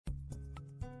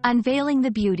Unveiling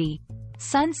the beauty.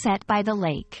 Sunset by the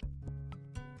lake.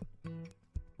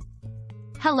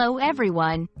 Hello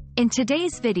everyone. In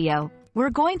today's video,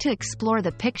 we're going to explore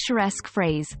the picturesque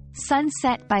phrase,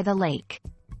 sunset by the lake.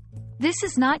 This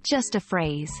is not just a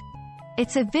phrase.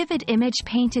 It's a vivid image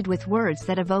painted with words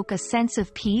that evoke a sense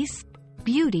of peace,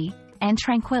 beauty, and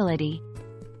tranquility.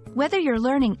 Whether you're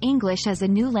learning English as a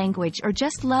new language or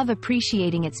just love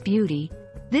appreciating its beauty,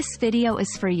 this video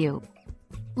is for you.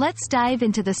 Let's dive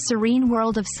into the serene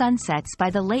world of sunsets by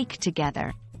the lake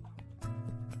together.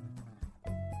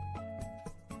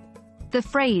 The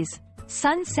phrase,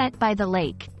 sunset by the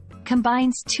lake,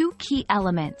 combines two key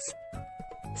elements: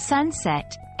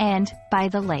 sunset and by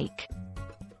the lake.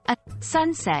 A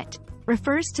sunset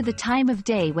refers to the time of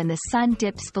day when the sun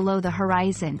dips below the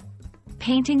horizon,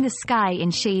 painting the sky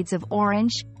in shades of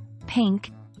orange,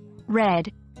 pink, red,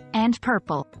 and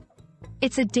purple.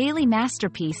 It's a daily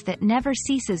masterpiece that never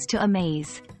ceases to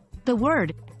amaze. The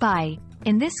word by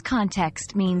in this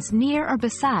context means near or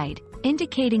beside,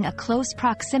 indicating a close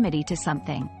proximity to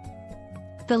something.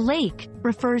 The lake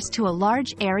refers to a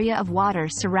large area of water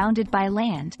surrounded by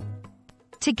land.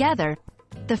 Together,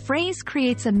 the phrase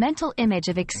creates a mental image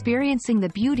of experiencing the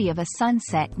beauty of a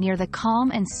sunset near the calm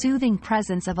and soothing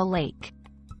presence of a lake.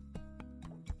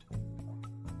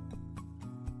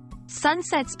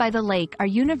 Sunsets by the lake are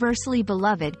universally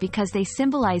beloved because they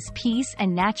symbolize peace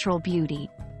and natural beauty.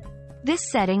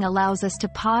 This setting allows us to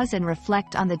pause and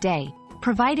reflect on the day,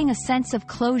 providing a sense of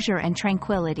closure and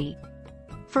tranquility.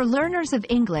 For learners of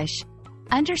English,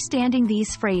 understanding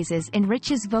these phrases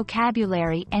enriches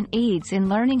vocabulary and aids in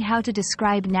learning how to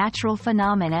describe natural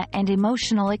phenomena and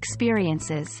emotional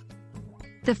experiences.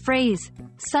 The phrase,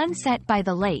 sunset by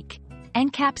the lake,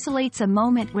 encapsulates a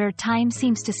moment where time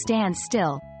seems to stand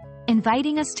still,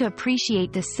 inviting us to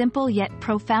appreciate the simple yet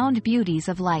profound beauties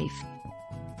of life.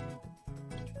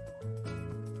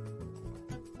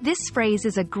 This phrase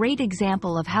is a great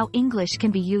example of how English can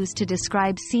be used to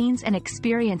describe scenes and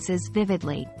experiences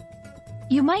vividly.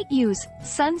 You might use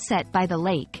sunset by the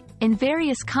lake in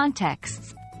various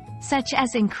contexts, such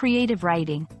as in creative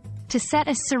writing, to set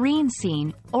a serene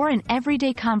scene, or in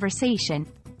everyday conversation,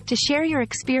 to share your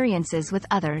experiences with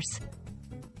others.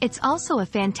 It's also a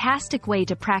fantastic way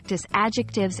to practice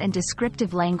adjectives and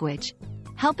descriptive language,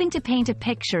 helping to paint a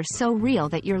picture so real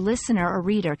that your listener or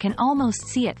reader can almost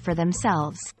see it for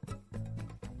themselves.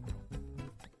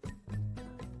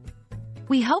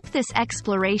 We hope this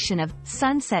exploration of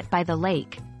sunset by the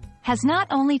lake has not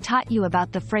only taught you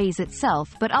about the phrase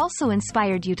itself but also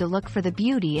inspired you to look for the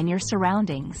beauty in your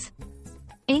surroundings.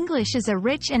 English is a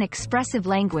rich and expressive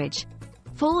language,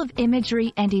 full of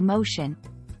imagery and emotion,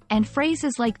 and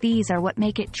phrases like these are what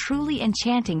make it truly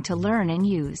enchanting to learn and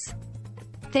use.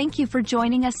 Thank you for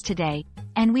joining us today,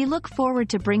 and we look forward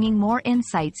to bringing more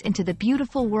insights into the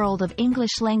beautiful world of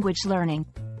English language learning.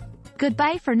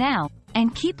 Goodbye for now,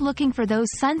 and keep looking for those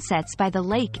sunsets by the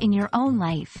lake in your own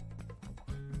life.